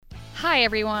Hi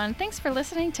everyone, thanks for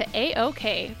listening to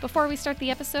A-OK. Before we start the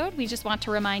episode, we just want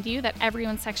to remind you that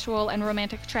everyone's sexual and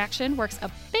romantic attraction works a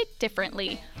bit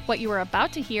differently. What you are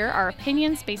about to hear are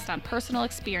opinions based on personal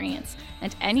experience,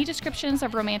 and any descriptions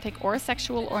of romantic or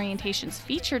sexual orientations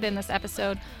featured in this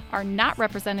episode are not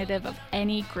representative of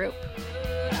any group.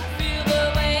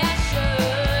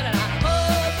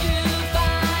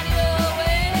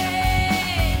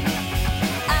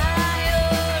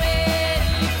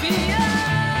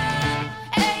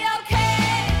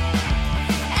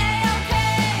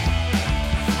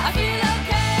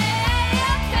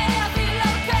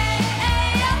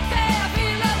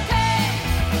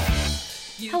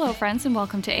 Hello friends and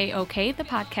welcome to A-OK, the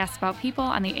podcast about people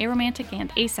on the aromantic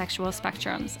and asexual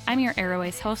spectrums. I'm your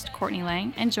Airways host, Courtney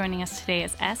Lang, and joining us today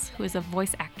is S, who is a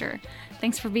voice actor.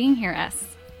 Thanks for being here,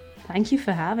 S. Thank you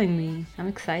for having me. I'm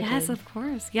excited. Yes, of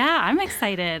course. Yeah, I'm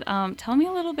excited. Tell me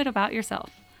a little bit about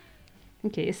yourself.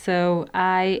 Okay, so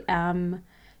I am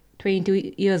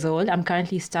 22 years old. I'm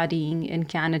currently studying in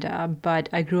Canada, but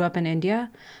I grew up in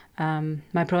India.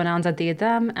 My pronouns are they,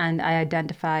 them, and I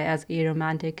identify as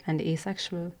aromantic and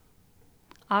asexual.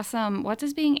 Awesome. What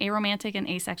does being aromantic and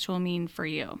asexual mean for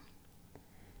you?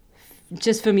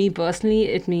 Just for me personally,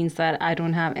 it means that I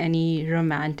don't have any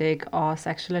romantic or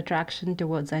sexual attraction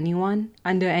towards anyone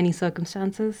under any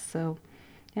circumstances. So,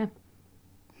 yeah.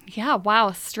 Yeah,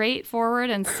 wow.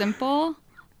 Straightforward and simple.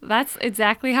 That's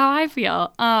exactly how I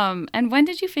feel. And when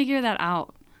did you figure that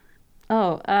out?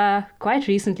 Quite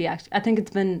recently, actually. I think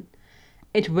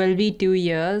it will be 2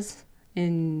 years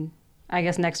in, I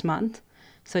guess, next month.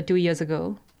 So 2 years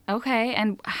ago. Okay,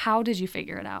 and how did you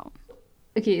figure it out?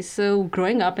 Okay, so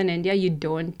growing up in India, you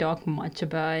don't talk much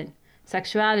about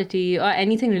sexuality or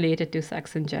anything related to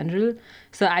sex in general.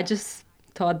 So I just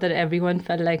thought that everyone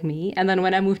felt like me. And then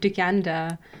when I moved to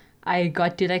Canada, I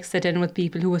got to sit in with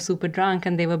people who were super drunk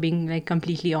and they were being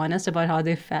completely honest about how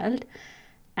they felt.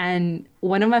 And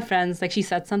one of my friends, she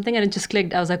said something and it just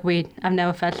clicked. I was like, wait, I've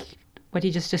never felt what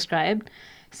you just described.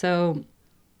 So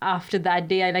after that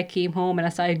day, I came home and I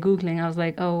started Googling. I was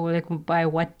like, by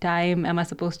what time am I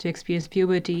supposed to experience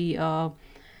puberty? Or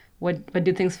what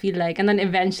do things feel like? And then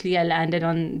eventually I landed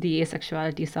on the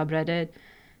asexuality subreddit.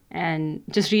 And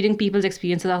just reading people's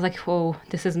experiences, I was like, oh,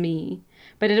 this is me.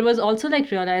 But it was also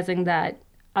realizing that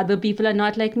other people are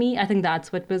not like me. I think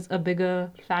that's what was a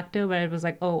bigger factor, where it was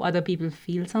other people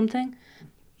feel something.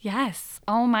 Yes.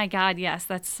 Oh my God. Yes.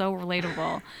 That's so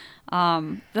relatable.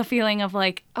 The feeling of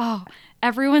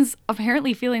everyone's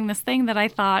apparently feeling this thing that I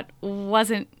thought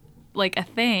wasn't a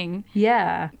thing.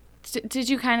 Yeah. Did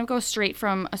you kind of go straight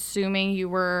from assuming you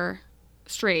were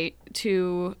straight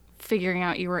to figuring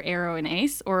out you were aro and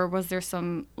ace, or was there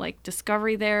some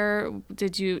discovery there?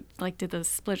 Did the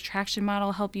split attraction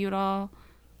model help you at all?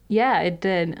 Yeah, it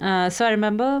did. So I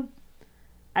remember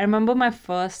my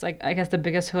first, I guess the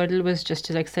biggest hurdle was just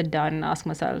to sit down and ask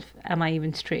myself, am I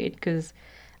even straight? Because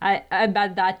I at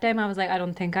that time I was I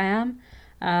don't think I am.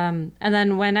 And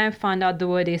then when I found out the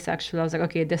word asexual, I was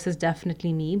okay, this is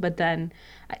definitely me. But then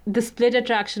the split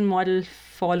attraction model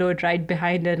followed right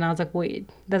behind it. And I was wait,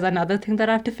 there's another thing that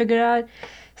I have to figure out.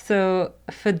 So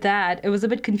for that, it was a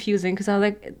bit confusing because I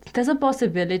was there's a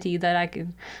possibility that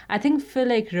I think for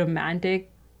romantic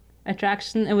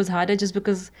attraction, it was harder just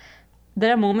because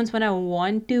there are moments when I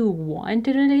want a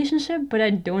relationship, but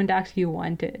I don't actually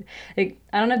want it. I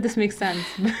don't know if this makes sense.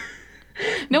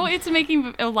 No, it's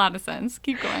making a lot of sense.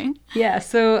 Keep going. Yeah,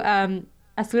 so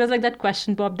as soon as that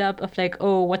question popped up of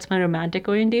what's my romantic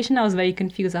orientation, I was very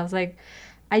confused. I was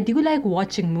I do like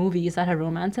watching movies that have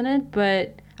romance in it,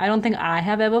 but I don't think I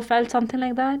have ever felt something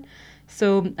like that.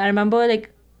 So I remember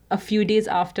a few days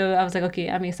after, I was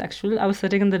okay, I'm asexual. I was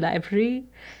sitting in the library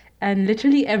and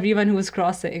literally everyone who was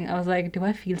crossing, I was do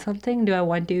I feel something? Do I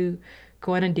want to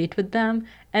go on a date with them?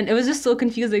 And it was just so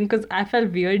confusing because I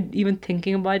felt weird even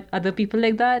thinking about other people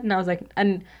like that. And I was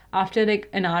and after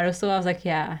an hour or so, I was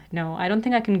yeah, no, I don't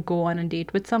think I can go on a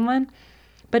date with someone.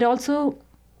 But also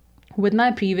with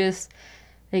my previous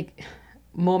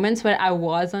moments where I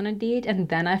was on a date and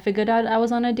then I figured out I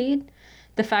was on a date,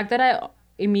 the fact that I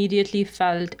immediately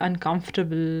felt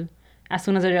uncomfortable as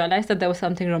soon as I realized that there was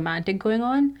something romantic going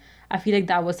on, I feel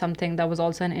that was something that was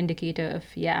also an indicator of,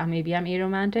 yeah, maybe I'm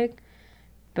aromantic.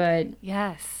 But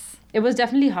yes, it was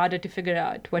definitely harder to figure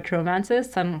out what romance is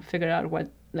than figure out what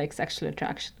sexual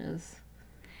attraction is.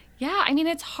 Yeah, I mean,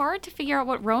 it's hard to figure out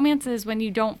what romance is when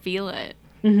you don't feel it.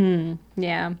 Mm-hmm.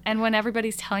 Yeah. And when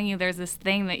everybody's telling you there's this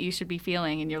thing that you should be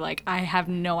feeling and you're I have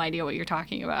no idea what you're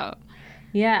talking about.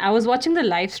 Yeah, I was watching the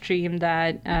live stream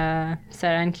that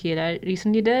Sarah and Kayla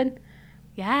recently did.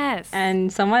 Yes.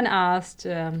 And someone asked,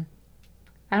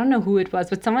 I don't know who it was,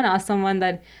 but someone asked someone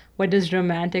that, what does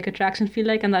romantic attraction feel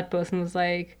like? And that person was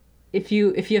like, if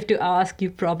you have to ask, you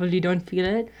probably don't feel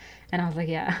it. And I was like,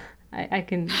 yeah, I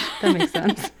can, that makes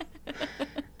sense.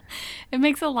 It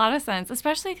makes a lot of sense,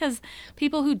 especially because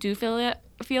people who do feel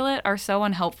it are so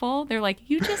unhelpful. They're like,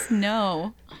 you just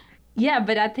know. Yeah,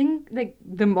 but I think like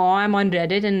the more I'm on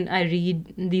Reddit and I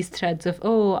read these threads of,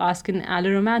 oh, ask an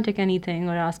alloromantic anything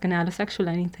or ask an allosexual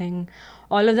anything,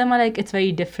 all of them are like, it's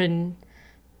very different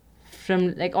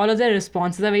from, like, all of their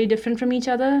responses are very different from each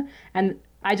other. And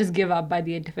I just give up by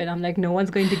the end of it. I'm like, no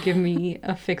one's going to give me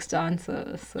a fixed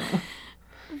answer. So,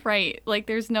 Right. Like,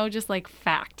 there's no just like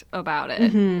fact about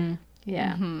it.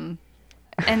 yeah.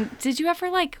 And did you ever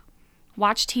like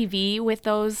watch TV with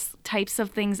those types of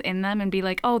things in them and be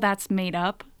like, oh, that's made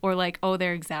up? Or like, oh,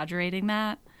 they're exaggerating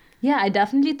that? Yeah, I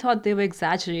definitely thought they were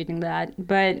exaggerating that.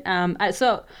 But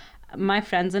so my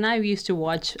friends and I, we used to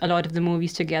watch a lot of the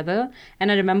movies together. And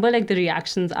I remember like the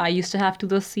reactions I used to have to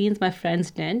those scenes, my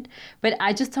friends didn't. But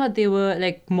I just thought they were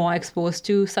like more exposed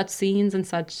to such scenes and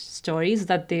such stories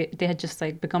that they had just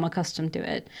like become accustomed to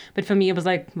it. But for me, it was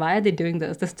like, why are they doing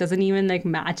this? This doesn't even like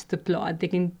match the plot. They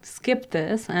can skip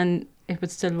this and it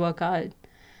would still work out.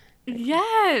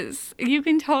 Yes. You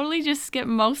can totally just skip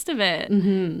most of it.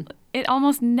 It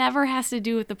almost never has to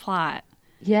do with the plot.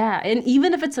 Yeah, and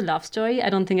even if it's a love story,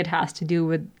 I don't think it has to do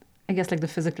with, I guess, like the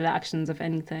physical actions of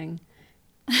anything.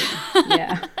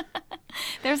 Yeah.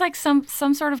 There's like some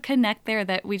sort of connect there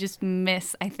that we just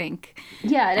miss, I think.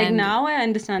 Yeah, like And now I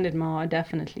understand it more,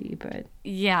 definitely, but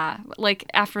yeah, like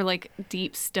after like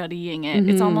deep studying it,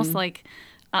 it's almost like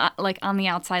on the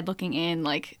outside looking in,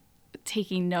 like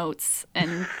taking notes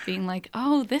and being like,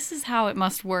 oh, this is how it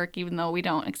must work, even though we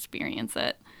don't experience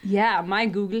it. yeah, my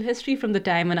Google history from the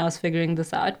time when I was figuring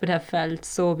this out would have felt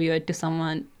so weird to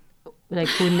someone like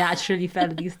who naturally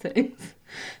felt these things.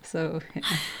 So, yeah.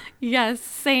 Yes,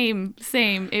 same.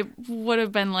 It would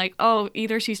have been like, oh,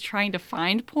 either she's trying to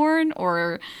find porn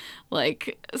or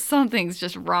like something's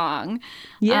just wrong.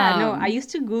 Yeah, no, I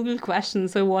used to Google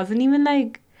questions, so it wasn't even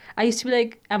like, I used to be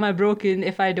like, am I broken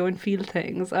if I don't feel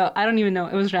things? I don't even know.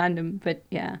 It was random, but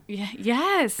yeah. Yeah,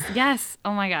 yes.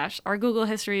 Oh my gosh. Our Google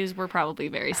histories were probably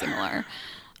very similar.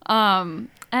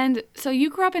 And so you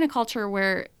grew up in a culture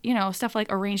where, you know, stuff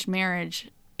like arranged marriage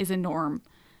is a norm.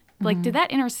 Like, did that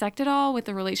intersect at all with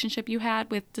the relationship you had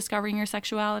with discovering your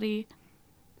sexuality?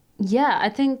 Yeah, I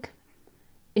think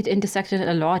it intersected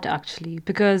a lot actually,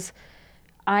 because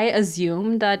I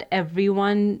assumed that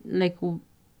everyone like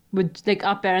would like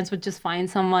our parents would just find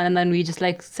someone and then we just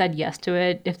like said yes to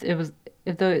it if it was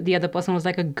if the other person was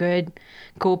like a good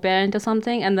co-parent or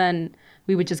something, and then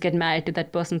we would just get married to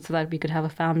that person so that we could have a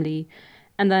family.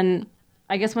 And then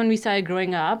I guess when we started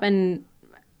growing up and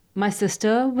my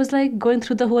sister was like going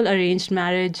through the whole arranged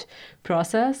marriage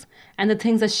process, and the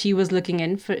things that she was looking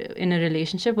in for in a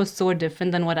relationship was so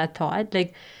different than what I thought.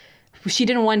 Like she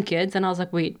didn't want kids, and I was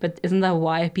like, wait, but isn't that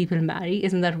why people marry?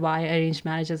 Isn't that why arranged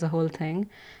marriage is a whole thing?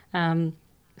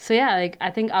 So yeah, like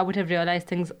I think I would have realized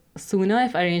things sooner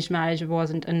if arranged marriage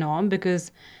wasn't a norm,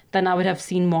 because then I would have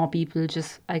seen more people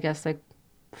just, I guess, like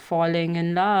falling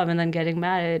in love and then getting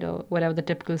married or whatever the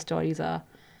typical stories are.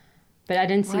 But I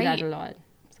didn't see that Right. a lot.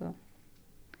 So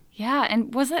Yeah,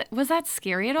 and was that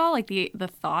scary at all? Like the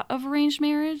thought of arranged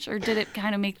marriage, or did it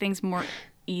kind of make things more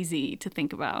easy to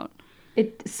think about?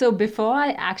 so before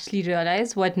I actually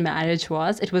realized what marriage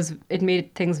was, it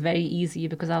made things very easy,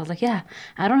 because I was like, yeah,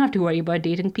 I don't have to worry about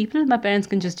dating people. My parents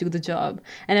can just do the job.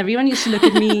 And everyone used to look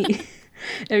at me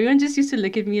everyone just used to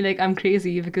look at me like I'm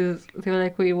crazy, because they were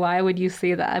like, wait, why would you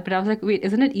say that? But I was like, wait,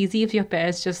 isn't it easy if your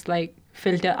parents just like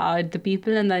filter out the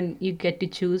people and then you get to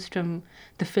choose from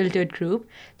the filtered group?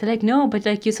 They're like, no, but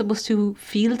like you're supposed to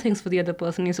feel things for the other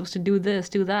person. You're supposed to do this,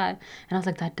 do that. And I was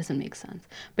like, that doesn't make sense.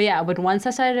 But yeah, but once I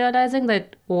started realizing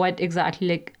that what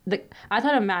exactly I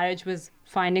thought a marriage was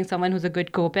finding someone who's a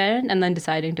good co-parent and then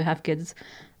deciding to have kids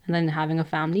and then having a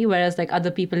family, whereas like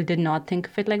other people did not think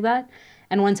of it like that.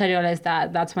 And once I realized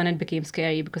that, that's when it became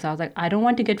scary, because I was like, I don't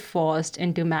want to get forced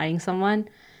into marrying someone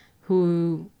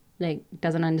who like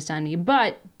doesn't understand me.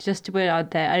 But just to put it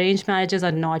out there, arranged marriages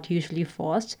are not usually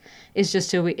forced. It's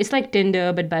just a way. It's like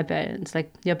Tinder, but by parents.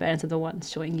 Like your parents are the ones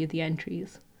showing you the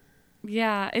entries.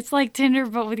 Yeah, it's like Tinder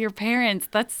but with your parents.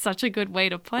 That's such a good way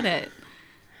to put it.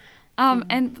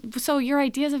 And so your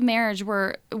ideas of marriage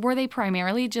were they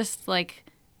primarily just like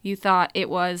you thought it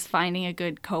was finding a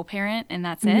good co-parent and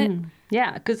that's it?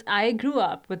 Yeah, because I grew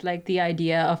up with like the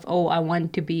idea of, oh, I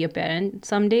want to be a parent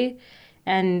someday.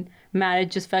 And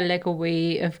marriage just felt like a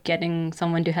way of getting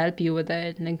someone to help you with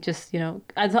it. Like just,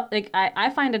 I thought like I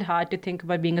find it hard to think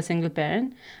about being a single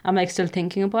parent. I'm like still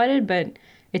thinking about it, but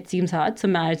it seems hard. So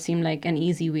marriage seemed like an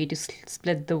easy way to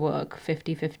split the work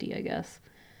 50-50, I guess.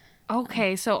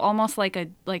 Okay, so almost like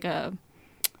a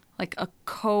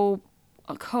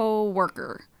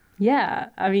co-worker. Yeah,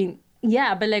 I mean,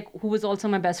 yeah, but like who was also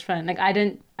my best friend. Like I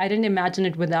didn't imagine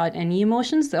it without any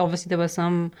emotions. Obviously there were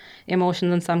some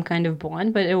emotions and some kind of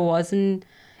bond, but it wasn't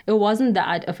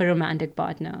that of a romantic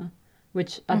partner,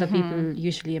 which other people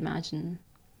usually imagine.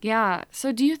 Yeah.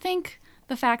 So do you think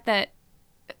the fact that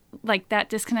like that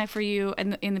disconnect for you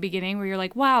in the beginning where you're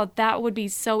like, wow, that would be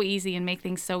so easy and make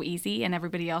things so easy, and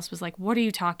everybody else was like, what are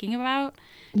you talking about?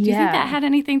 Do you think that Yeah. had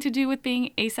anything to do with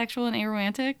being asexual and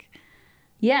aromantic?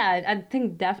 Yeah, I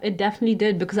think it definitely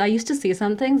did because I used to say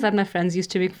some things that my friends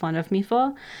used to make fun of me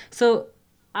for. So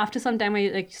after some time, I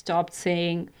like stopped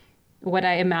saying what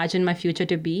I imagined my future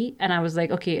to be, and I was like,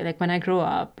 okay, like when I grow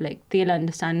up, like they'll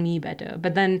understand me better.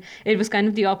 But then it was kind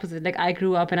of the opposite. Like I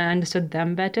grew up and I understood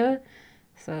them better.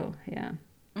 So yeah,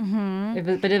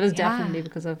 but it was Yeah. definitely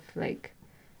because of like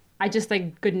I just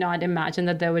like could not imagine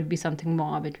that there would be something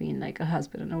more between like a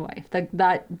husband and a wife. Like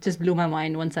that just blew my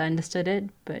mind once I understood it.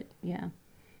 But yeah.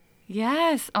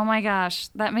 Yes. Oh my gosh,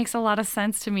 that makes a lot of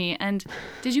sense to me. And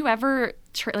did you ever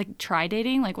try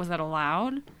dating? Like, was that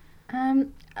allowed?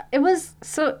 Um, it was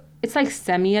so it's like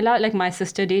semi allowed. Like my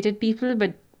sister dated people,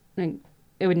 but like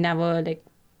it would never like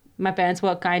my parents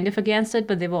were kind of against it,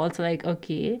 but they were also like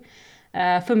okay.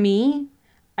 For me,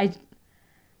 I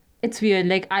it's weird.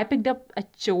 Like I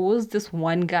chose this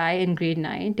one guy in grade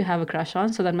 9 to have a crush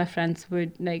on, so that my friends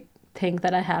would like think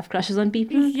that I have crushes on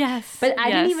people. Yes. But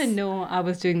I didn't even Yes. know I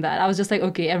was doing that. I was just like,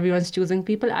 okay, everyone's choosing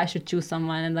people. I should choose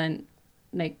someone and then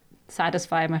like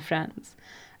satisfy my friends.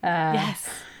 Uh, Yes.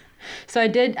 so I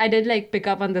did like pick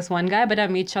up on this one guy, but I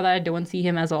made sure that I don't see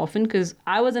him as often because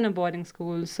I was in a boarding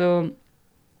school, so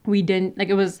we didn't like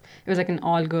it was like an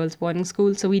all girls boarding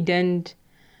school, so we didn't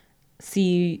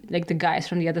see like the guys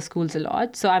from the other schools a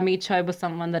lot. So I made sure it was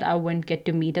someone that I wouldn't get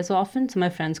to meet as often, so my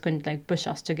friends couldn't like push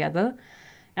us together.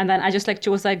 And then I just like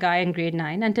chose that guy in grade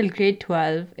 9 until grade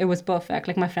 12. It was perfect.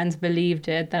 Like my friends believed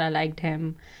it that I liked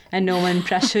him, and no one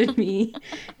pressured me.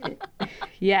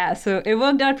 Yeah, so it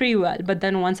worked out pretty well. But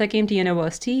then once I came to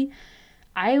university,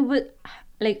 I would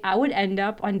end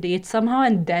up on dates somehow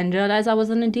and then realize I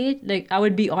was on a date. Like I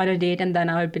would be on a date and then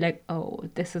I would be like, oh,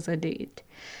 this is a date.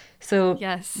 So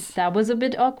Yes. that was a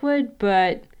bit awkward,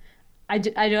 but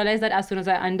I realized that as soon as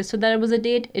I understood that it was a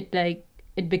date,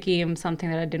 it became something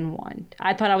that I didn't want.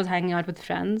 I thought I was hanging out with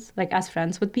friends, like as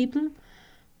friends with people,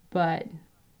 but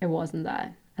it wasn't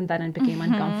that. And then it became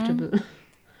uncomfortable.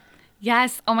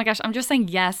 Yes. Oh my gosh. I'm just saying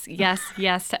yes, yes,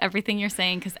 yes to everything you're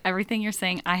saying because everything you're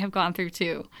saying I have gone through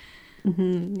too.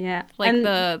 Yeah. Like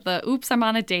the oops, I'm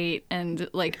on a date and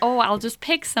like, oh, I'll just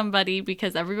pick somebody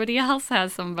because everybody else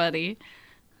has somebody.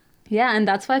 Yeah, and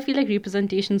that's why I feel like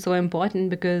representation is so important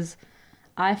because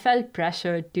I felt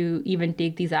pressured to even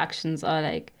take these actions or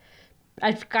like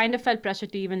I kind of felt pressure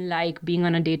to even like being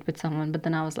on a date with someone, but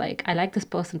then I was like, I like this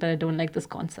person, but I don't like this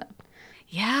concept.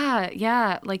 Yeah,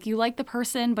 yeah. Like you like the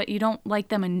person, but you don't like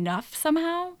them enough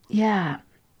somehow. Yeah.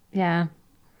 Yeah.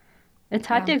 It's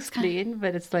hard Yeah, to it's kind of, explain,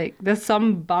 but it's like there's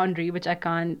some boundary which I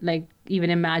can't like even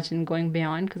imagine going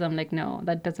beyond because I'm like, no,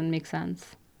 that doesn't make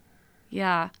sense.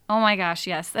 yeah. Oh my gosh,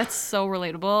 yes. That's so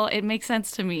relatable. It makes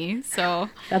sense to me. So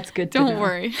That's good to don't know.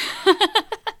 worry.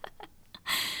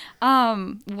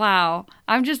 Wow.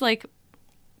 I'm just like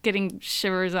getting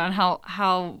shivers on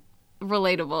how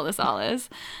relatable this all is.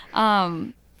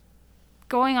 Um,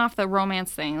 Going off the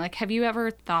romance thing, like have you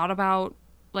ever thought about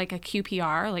like a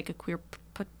QPR, like a queer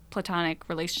platonic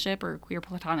relationship or queer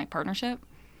platonic partnership?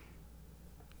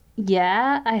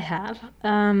 Yeah, I have.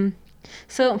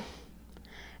 So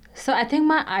so I think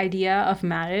my idea of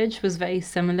marriage was very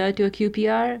similar to a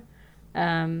QPR.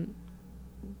 Um,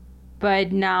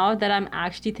 but now that I'm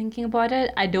actually thinking about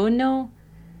it, I don't know.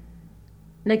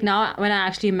 Like now, when I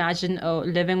actually imagine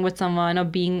living with someone or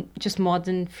being just more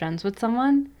than friends with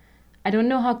someone, I don't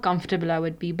know how comfortable I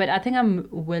would be. But I think I'm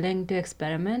willing to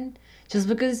experiment just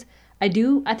because I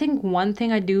think one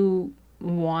thing I do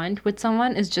want with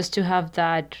someone is just to have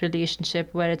that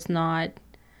relationship where it's not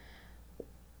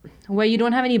where you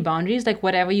don't have any boundaries. Like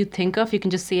whatever you think of, you can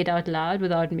just say it out loud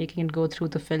without making it go through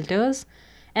the filters.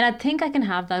 And I think I can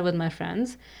have that with my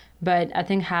friends, but I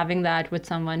think having that with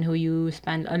someone who you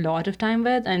spend a lot of time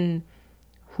with and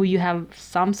who you have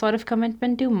some sort of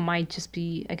commitment to might just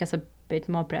be, I guess, a bit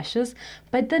more precious.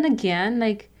 But then again,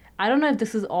 like, I don't know if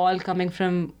this is all coming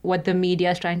from what the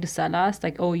media is trying to sell us,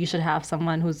 like, oh, you should have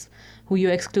someone who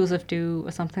you're exclusive to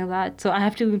or something like that. So I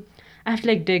have to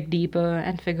like dig deeper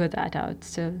and figure that out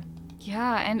still.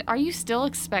 Yeah, and are you still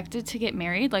expected to get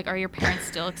married? Like, are your parents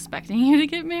still expecting you to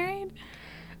get married?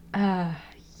 Uh,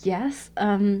 yes.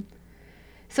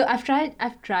 So I've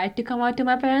tried to come out to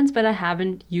my parents, but I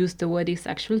haven't used the word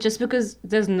asexual just because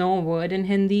there's no word in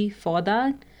Hindi for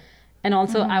that. And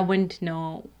also I wouldn't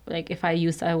know like if I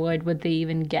use that word, would they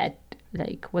even get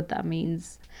like what that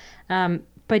means?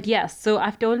 But yes, so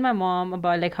I've told my mom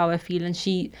about like how I feel, and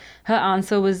her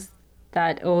answer was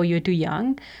that, oh, you're too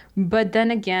young. But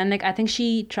then again, like I think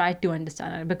she tried to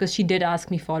understand it because she did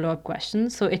ask me follow-up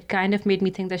questions. So it kind of made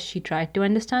me think that she tried to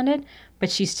understand it,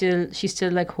 but she's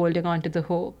still like holding on to the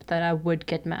hope that I would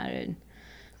get married.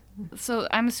 So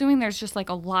I'm assuming there's just like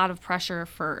a lot of pressure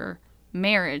for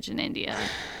marriage in India.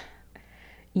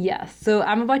 Yes. So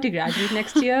I'm about to graduate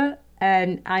next year,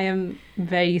 and I am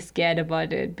very scared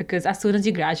about it because as soon as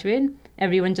you graduate,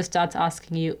 everyone just starts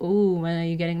asking you, "Oh, when are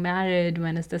you getting married?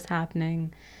 When is this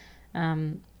happening?"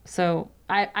 So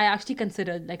I actually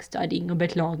considered like studying a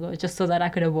bit longer just so that I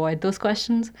could avoid those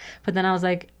questions. But then I was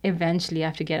like, eventually I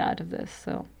have to get out of this.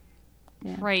 So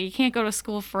yeah. Right, you can't go to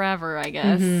school forever, I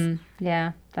guess.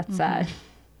 Yeah, that's sad.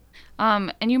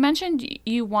 And you mentioned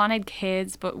you wanted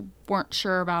kids but weren't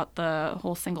sure about the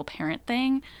whole single parent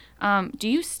thing. Do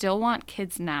you still want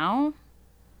kids now?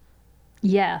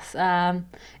 Yes.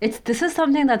 This is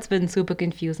something that's been super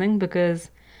confusing because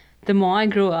the more I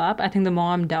grow up, I think the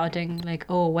more I'm doubting, like,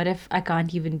 oh, what if I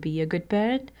can't even be a good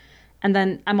parent? And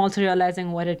then I'm also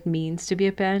realizing what it means to be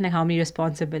a parent, like how many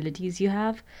responsibilities you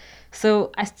have.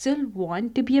 So I still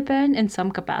want to be a parent in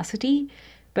some capacity.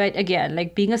 But again,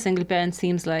 like being a single parent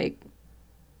seems like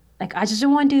I just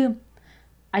don't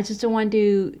want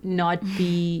to not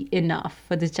be enough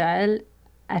for the child.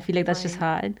 I feel like that's just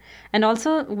Right. hard. And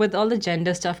also with all the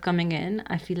gender stuff coming in,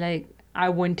 I feel like I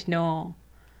wouldn't know,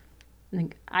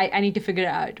 like I need to figure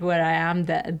out where I am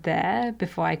there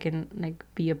before I can like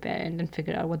be a parent and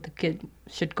figure out what the kid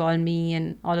should call me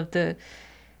and all of the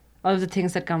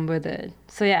things that come with it.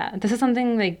 So yeah, this is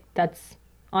something like that's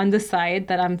on the side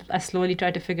that I slowly try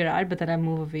to figure out, but then I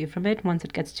move away from it once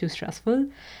it gets too stressful.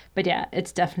 But yeah,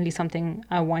 it's definitely something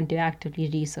I want to actively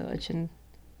research and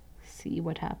see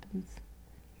what happens.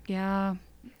 Yeah.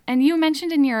 And you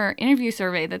mentioned in your interview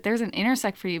survey that there's an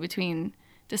intersect for you between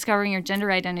discovering your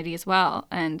gender identity as well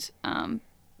and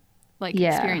like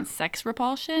Yeah. experience sex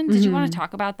repulsion. Did you want to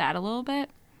talk about that a little bit?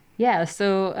 Yeah,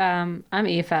 so I'm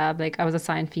AFAB. Like I was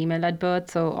assigned female at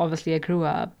birth, so obviously I grew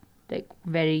up like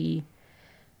very,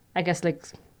 I guess like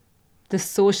the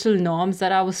social norms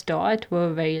that I was taught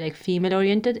were very like female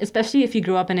oriented. Especially if you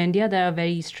grew up in India, there are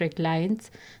very strict lines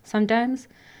sometimes.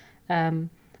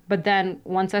 Um, but then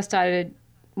once I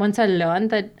learned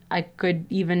that I could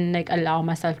even like allow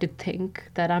myself to think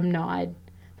that I'm not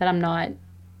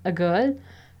a girl,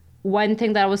 one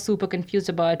thing that I was super confused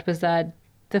about was that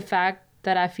the fact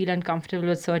that I feel uncomfortable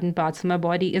with certain parts of my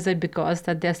body, is it because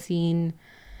that they're seen,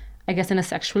 I guess, in a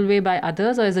sexual way by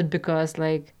others, or is it because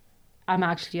like I'm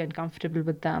actually uncomfortable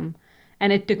with them?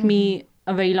 And it took me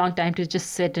a very long time to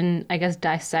just sit and I guess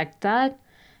dissect that.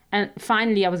 And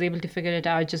finally, I was able to figure it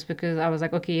out just because I was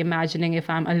like, okay, imagining if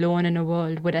I'm alone in a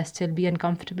world, would I still be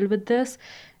uncomfortable with this?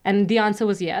 And the answer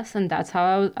was yes. And that's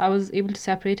how I was able to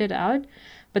separate it out.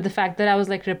 But the fact that I was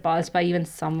like repulsed by even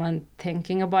someone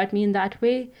thinking about me in that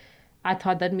way, I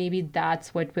thought that maybe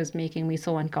that's what was making me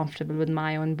so uncomfortable with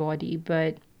my own body.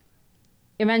 But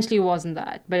eventually it wasn't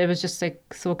that. But it was just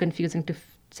like so confusing to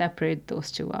separate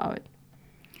those two out.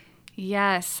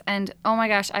 Yes. And oh my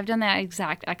gosh, I've done that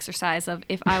exact exercise of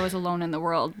if I was alone in the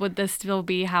world, would this still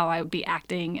be how I would be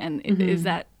acting? And is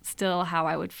that still how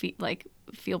I would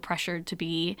feel pressured to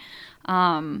be?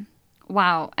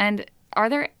 Wow. And are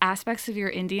there aspects of your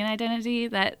Indian identity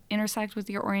that intersect with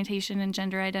your orientation and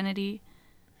gender identity?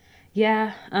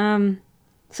 Yeah.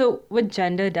 So with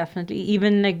gender, definitely,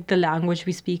 even like the language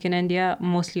we speak in India,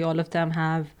 mostly all of them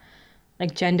have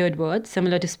like gendered words,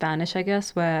 similar to Spanish, I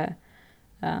guess, where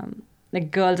like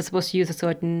girls are supposed to use a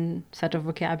certain set of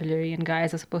vocabulary and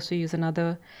guys are supposed to use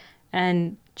another.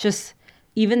 And just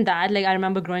even that, like I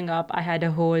remember growing up, I had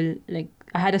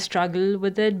a struggle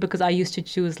with it because I used to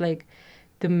choose like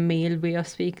the male way of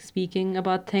speaking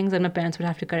about things, and my parents would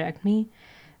have to correct me.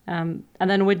 And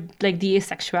then with like the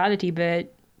asexuality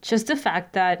bit, just the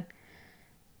fact that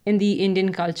in the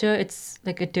Indian culture, it's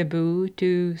like a taboo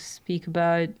to speak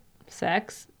about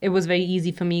sex. It was very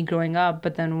easy for me growing up,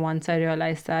 but then once I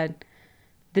realized that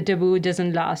the taboo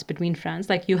doesn't last between friends,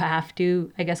 like you have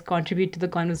to, I guess, contribute to the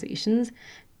conversations,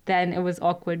 then it was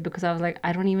awkward because I was like,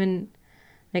 I don't even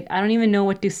know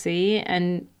what to say.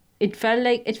 And it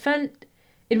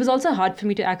was also hard for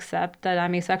me to accept that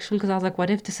I'm asexual because I was like, what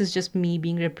if this is just me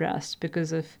being repressed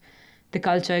because of the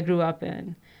culture I grew up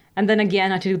in. And then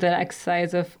again, I had to do the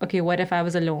exercise of, okay, what if I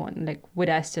was alone? Like, would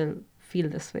I still feel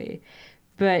this way?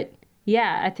 But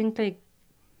yeah, I think like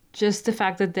just the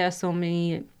fact that there are so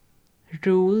many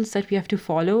rules that we have to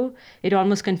follow, it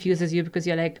almost confuses you because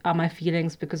you're like, are my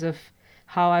feelings because of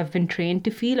how I've been trained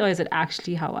to feel, or is it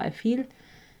actually how I feel?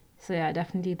 So yeah,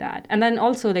 definitely that. And then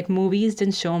also like movies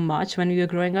didn't show much when we were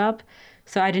growing up.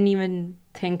 So I didn't even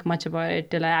think much about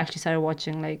it till I actually started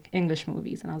watching like English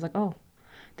movies. And I was like, oh,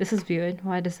 this is weird.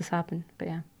 Why does this happen? But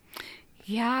yeah.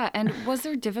 Yeah, and was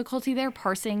there difficulty there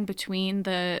parsing between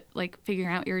the like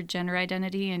figuring out your gender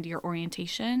identity and your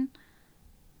orientation?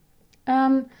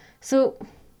 Um, so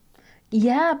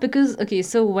yeah, because okay,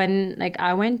 so when like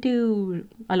I went to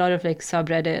a lot of like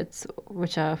subreddits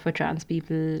which are for trans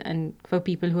people and for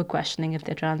people who are questioning if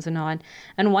they're trans or not.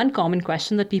 And one common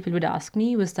question that people would ask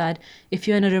me was that if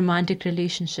you're in a romantic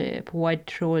relationship,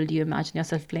 what role do you imagine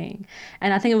yourself playing?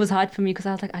 And I think it was hard for me because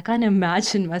I was like, I can't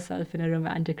imagine myself in a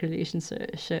romantic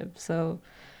relationship. So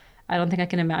I don't think I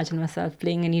can imagine myself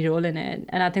playing any role in it.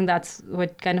 And I think that's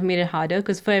what kind of made it harder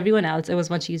because for everyone else, it was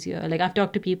much easier. Like I've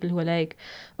talked to people who are like,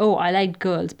 oh, I like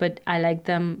girls, but I like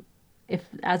them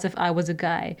as if I was a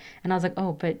guy. And I was like,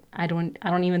 oh, but I don't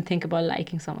even think about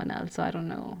liking someone else. So I don't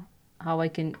know how I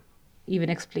can even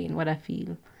explain what I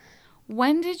feel.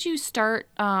 When did you start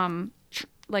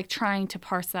like trying to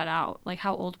parse that out? Like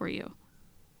how old were you?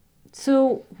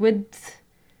 So with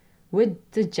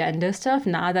the gender stuff,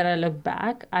 now that I look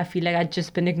back, I feel like I'd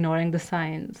just been ignoring the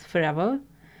signs forever.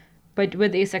 But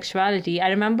with asexuality, I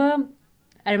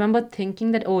remember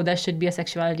thinking that, oh, there should be a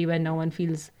sexuality where no one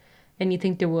feels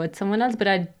anything towards someone else. But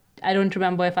I don't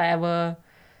remember if I ever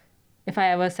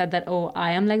said that, oh,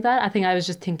 I am like that. I think I was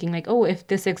just thinking like, oh, if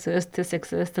this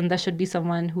exists, then there should be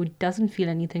someone who doesn't feel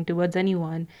anything towards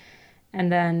anyone.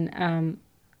 And then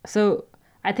so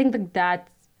I think that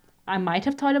I might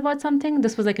have thought about something.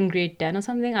 This was like in grade 10 or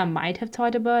something. I might have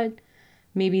thought about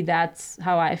maybe that's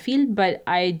how I feel, but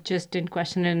I just didn't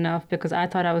question it enough because I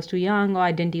thought I was too young or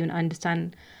I didn't even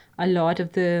understand a lot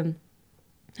of the,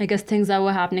 I guess, things that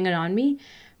were happening around me.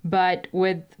 But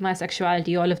with my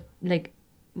sexuality, all of like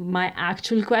my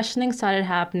actual questioning started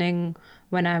happening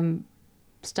when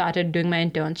I started doing my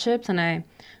internships and I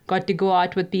got to go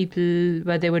out with people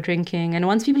where they were drinking. And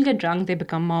once people get drunk, they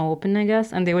become more open, I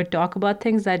guess, and they would talk about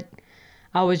things that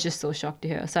I was just so shocked to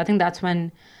hear. So I think that's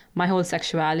when my whole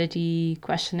sexuality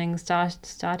questioning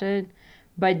started.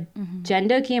 But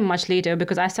gender came much later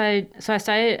because I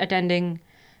started attending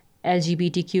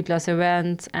LGBTQ plus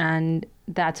events, and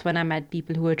that's when I met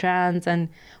people who were trans. And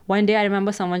one day I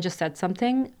remember someone just said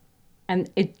something and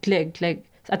it clicked. Like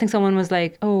I think someone was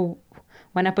like, oh,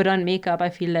 when I put on makeup, I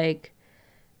feel like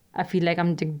I'm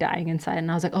like dying inside.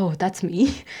 And I was like, oh, that's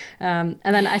me. And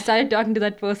then I started talking to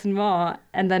that person more.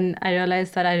 And then I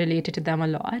realized that I related to them a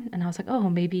lot. And I was like, oh,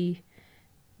 maybe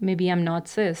I'm not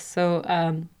cis. So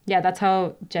yeah, that's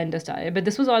how gender started. But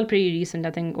this was all pretty recent,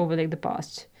 I think, over like the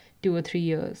past 2 or 3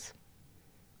 years.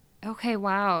 Okay,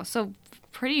 wow. So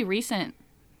pretty recent.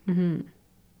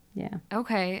 Yeah.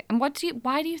 Okay. And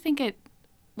why do you think it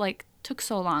like took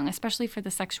so long, especially for the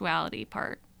sexuality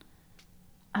part?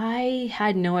 I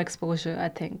had no exposure, I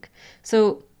think.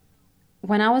 So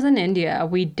when I was in India,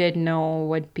 we did know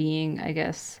what being, I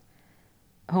guess,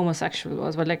 homosexual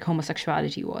was, what like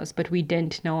homosexuality was, but we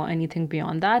didn't know anything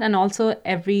beyond that. And also,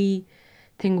 everything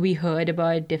we heard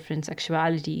about different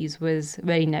sexualities was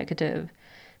very negative.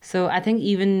 So I think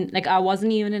even like I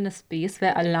wasn't even in a space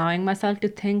where allowing myself to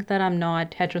think that I'm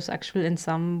not heterosexual in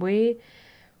some way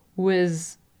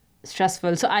was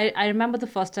stressful. So I remember the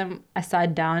first time I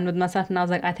sat down with myself and I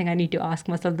was like, I think I need to ask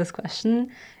myself this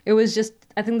question. It was just,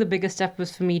 I think the biggest step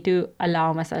was for me to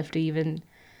allow myself to even,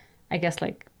 I guess,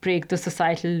 like break the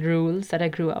societal rules that I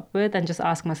grew up with and just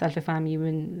ask myself if I'm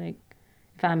even like,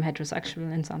 if I'm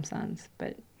heterosexual in some sense.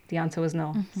 But the answer was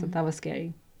no. So that was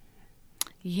scary.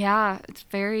 Yeah, it's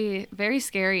very, very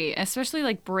scary, especially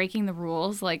like breaking the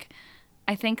rules. Like,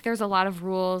 I think there's a lot of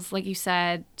rules, like you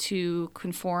said, to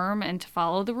conform and to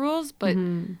follow the rules, but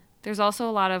there's also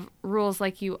a lot of rules,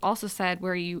 like you also said,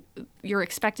 where you're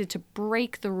expected to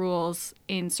break the rules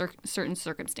in certain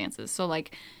circumstances. So,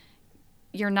 like,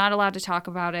 you're not allowed to talk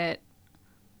about it,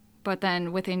 but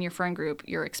then within your friend group,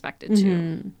 you're expected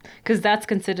to. Because that's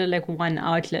considered like one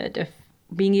outlet of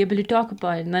being able to talk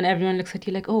about it. And then everyone looks at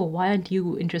you like, oh, why aren't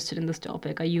you interested in this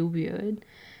topic? Are you weird?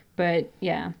 But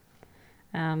yeah,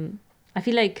 I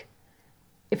feel like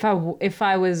if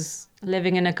I was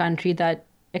living in a country that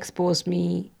exposed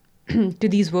me to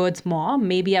these words more,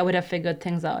 maybe I would have figured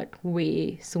things out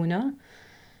way sooner.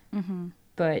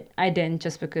 But I didn't,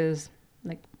 just because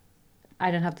like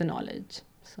I didn't have the knowledge.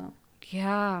 So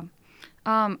Yeah.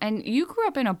 And you grew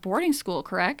up in a boarding school,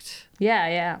 correct? Yeah,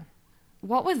 yeah.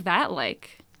 What was that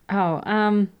like?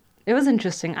 Oh, it was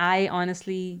interesting. I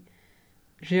honestly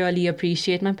really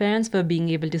appreciate my parents for being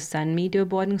able to send me to a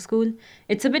boarding school.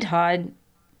 It's a bit hard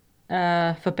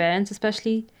for parents,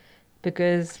 especially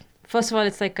because, first of all,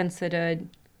 it's like considered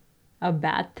a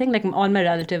bad thing. Like all my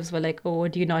relatives were like, "Oh,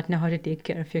 do you not know how to take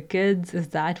care of your kids? Is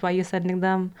that why you're sending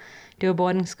them to a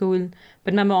boarding school?"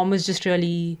 But my mom was just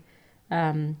really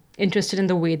interested in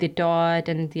the way they taught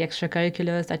and the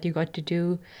extracurriculars that you got to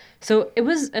do. So it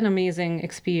was an amazing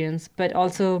experience. But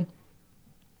also,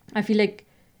 I feel like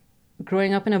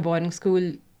growing up in a boarding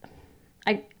school,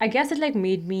 I guess it like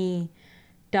made me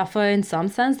tougher in some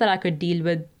sense that I could deal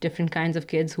with different kinds of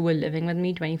kids who were living with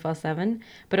me 24/7.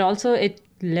 But also it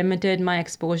limited my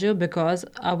exposure because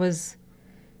I was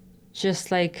just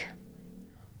like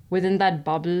within that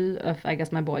bubble of, I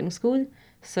guess, my boarding school.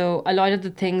 So a lot of the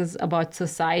things about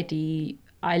society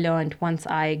I learned once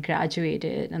I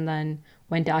graduated and then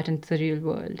went out into the real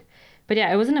world. But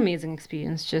yeah, it was an amazing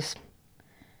experience just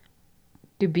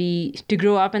to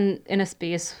grow up in a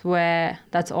space where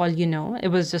that's all you know. It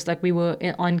was just like we were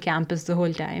on campus the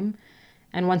whole time.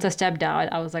 And once I stepped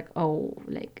out, I was like, oh,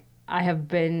 like I have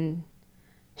been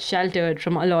sheltered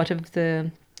from a lot of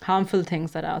the harmful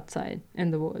things that are outside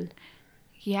in the world.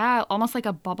 Yeah, almost like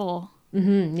a bubble.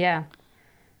 Yeah.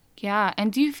 Yeah.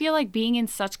 And do you feel like being in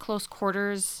such close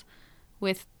quarters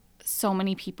with so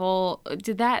many people,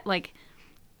 did that like,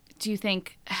 do you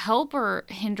think help or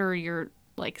hinder your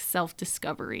like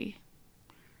self-discovery?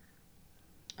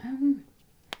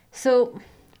 So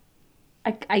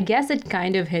I guess it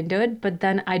kind of hindered, but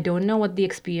then I don't know what the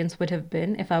experience would have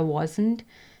been if I wasn't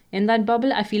in that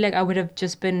bubble. I feel like I would have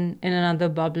just been in another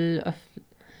bubble of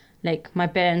like my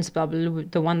parents' bubble,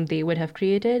 the one they would have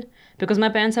created. Because my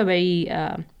parents are very,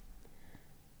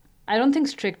 I don't think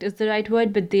strict is the right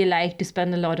word, but they like to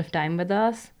spend a lot of time with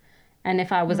us. And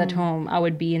if I was at home, I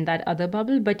would be in that other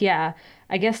bubble. But yeah,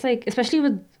 I guess like, especially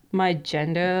with my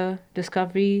gender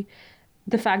discovery,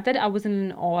 the fact that I was in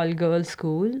an all girls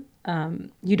school,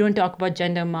 you don't talk about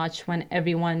gender much when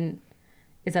everyone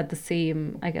is at the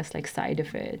same, I guess, like side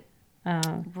of it.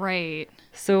 Right.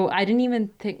 So I didn't even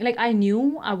think, like, I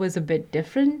knew I was a bit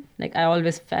different. Like, I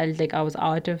always felt like I was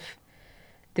out of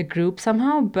the group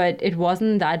somehow, but it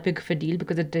wasn't that big of a deal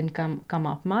because it didn't come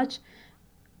up much.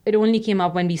 It only came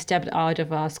up when we stepped out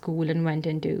of our school and went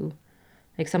into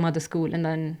like some other school, and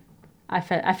then I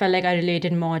felt like I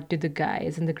related more to the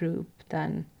guys in the group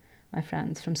than my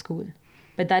friends from school.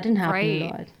 But that didn't happen a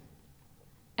Right. lot.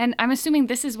 And I'm assuming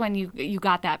this is when you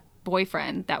got that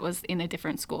boyfriend that was in a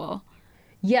different school.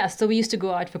 Yeah, so we used to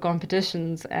go out for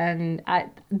competitions, and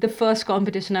at the first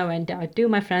competition I went out to,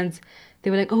 my friends,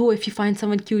 they were like, "Oh, if you find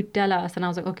someone cute, tell us." And I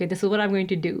was like, "Okay, this is what I'm going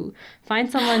to do: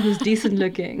 find someone who's decent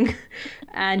looking,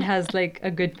 and has like a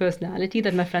good personality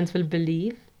that my friends will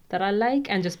believe that I like,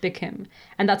 and just pick him."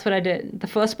 And that's what I did. The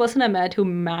first person I met who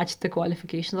matched the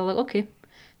qualifications, I was like, "Okay,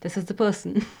 this is the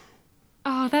person."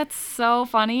 Oh, that's so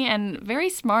funny and very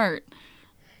smart.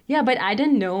 Yeah, but I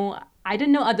didn't know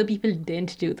other people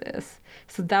didn't do this.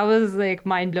 So that was like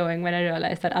mind blowing when I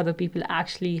realized that other people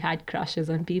actually had crushes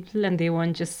on people and they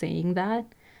weren't just saying that.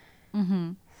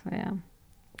 So yeah.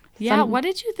 Yeah, Some what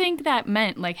did you think that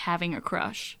meant, like having a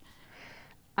crush?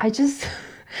 I just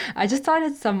I just thought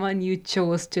it's someone you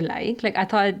chose to like. Like I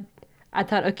thought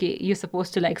okay, you're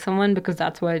supposed to like someone because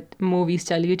that's what movies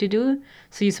tell you to do.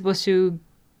 So you're supposed to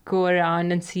go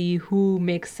around and see who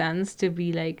makes sense to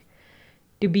be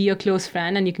your close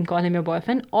friend and you can call him your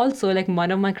boyfriend. Also, like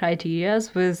one of my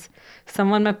criterias was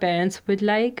someone my parents would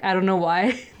like. I don't know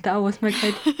why that was my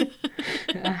criteria.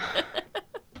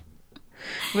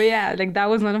 But yeah, like that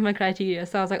was one of my criteria.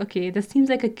 So I was like, okay, this seems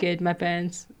like a kid my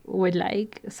parents would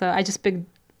like. So I just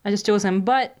chose him.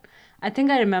 But I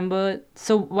think I remember,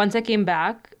 so once I came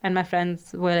back and my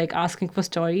friends were like asking for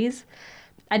stories,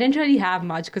 I didn't really have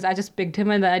much because I just picked him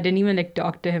and I didn't even like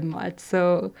talk to him much.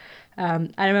 So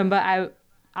I remember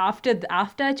after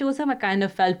I chose him, I kind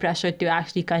of felt pressured to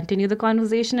actually continue the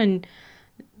conversation, and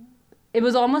it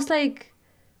was almost like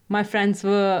my friends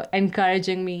were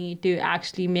encouraging me to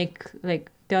actually make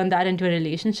like turn that into a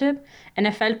relationship, and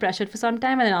I felt pressured for some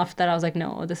time, and then after that I was like,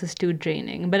 no, this is too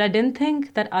draining. But I didn't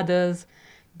think that others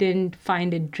didn't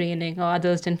find it draining or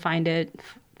others didn't find it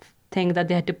think that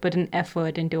they had to put an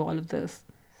effort into all of this.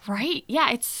 Right?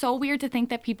 Yeah, it's so weird to think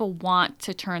that people want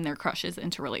to turn their crushes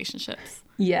into relationships.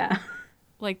 Yeah.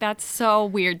 Like, that's so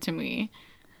weird to me.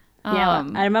 Yeah,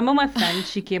 I remember my friend,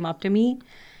 she came up to me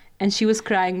and she was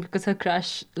crying because her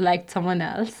crush liked someone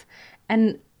else.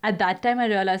 And at that time I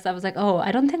realized I was like, oh,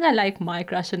 I don't think I like my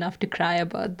crush enough to cry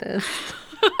about this.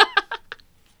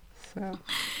 So,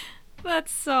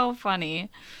 That's so funny.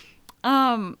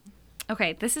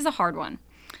 Okay, this is a hard one.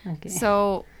 okay.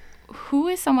 So, who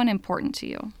is someone important to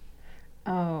you?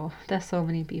 Oh, there's so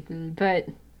many people. But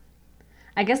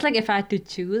I guess like if I had to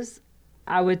choose,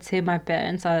 I would say my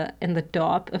parents are in the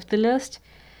top of the list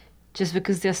just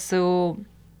because they're so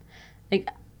like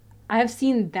I have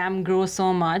seen them grow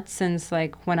so much since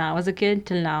like when I was a kid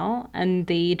till now, and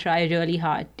they try really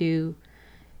hard to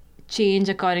change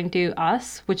according to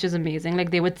us, which is amazing.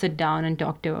 Like they would sit down and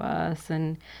talk to us.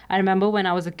 And I remember when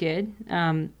I was a kid,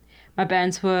 my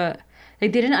parents were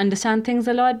like they didn't understand things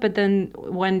a lot, but then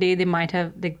one day they might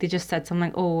have like they just said something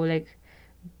like, oh, like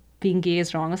being gay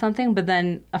is wrong or something. But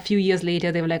then a few years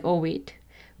later they were like, oh wait,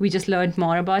 we just learned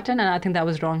more about it, and I think that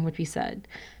was wrong what we said.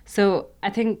 So I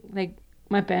think like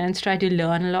my parents try to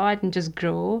learn a lot and just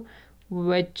grow,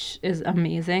 which is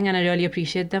amazing, and I really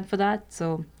appreciate them for that.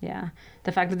 So yeah,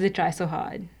 the fact that they try so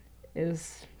hard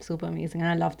is super amazing, and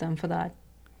I love them for that.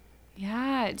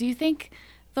 Yeah. Do you think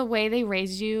the way they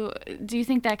raised you, do you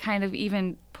think that kind of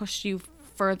even pushed you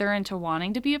further into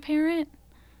wanting to be a parent?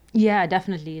 Yeah,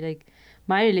 definitely. Like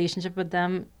my relationship with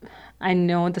them, I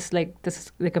know this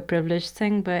is like a privileged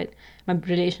thing, but my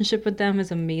relationship with them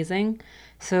is amazing.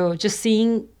 So just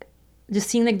seeing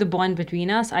like the bond between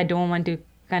us, I don't want to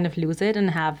kind of lose it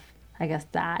and have, I guess,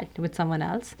 that with someone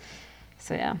else.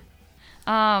 So yeah.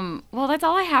 Well, that's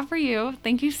all I have for you.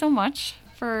 Thank you so much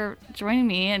for joining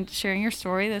me and sharing your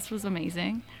story. This was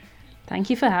amazing.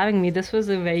 Thank you for having me. This was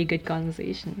a very good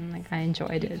conversation. Like I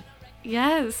enjoyed it.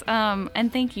 Yes.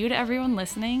 And thank you to everyone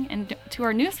listening and to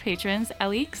our newest patrons,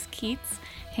 Elix, Keats,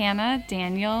 Hannah,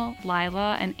 Daniel,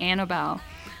 Lila, and Annabelle.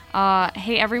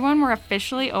 Hey everyone, we're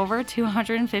officially over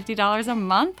 $250 a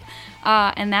month,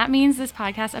 and that means this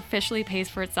podcast officially pays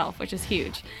for itself, which is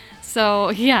huge. So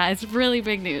yeah, it's really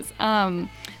big news.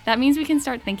 That means we can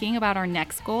start thinking about our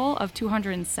next goal of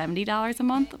 $270 a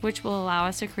month, which will allow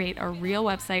us to create a real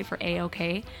website for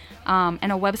AOK.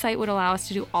 And a website would allow us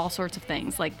to do all sorts of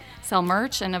things like sell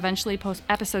merch and eventually post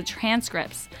episode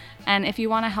transcripts. And if you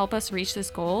want to help us reach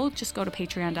this goal, just go to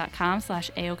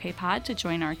patreon.com/AOKpod to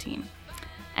join our team.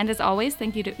 And as always,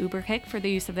 thank you to Uberkick for the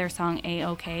use of their song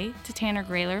A-OK, to Tanner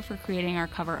Grayler for creating our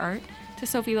cover art, to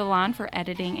Sophie Lalonde for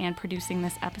editing and producing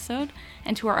this episode,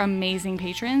 and to our amazing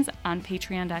patrons on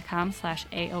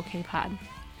patreon.com/AOKpod.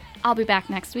 I'll be back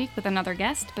next week with another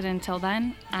guest, but until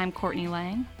then, I'm Courtney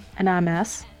Lang. And I'm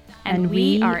S. And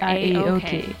we are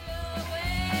A-OK.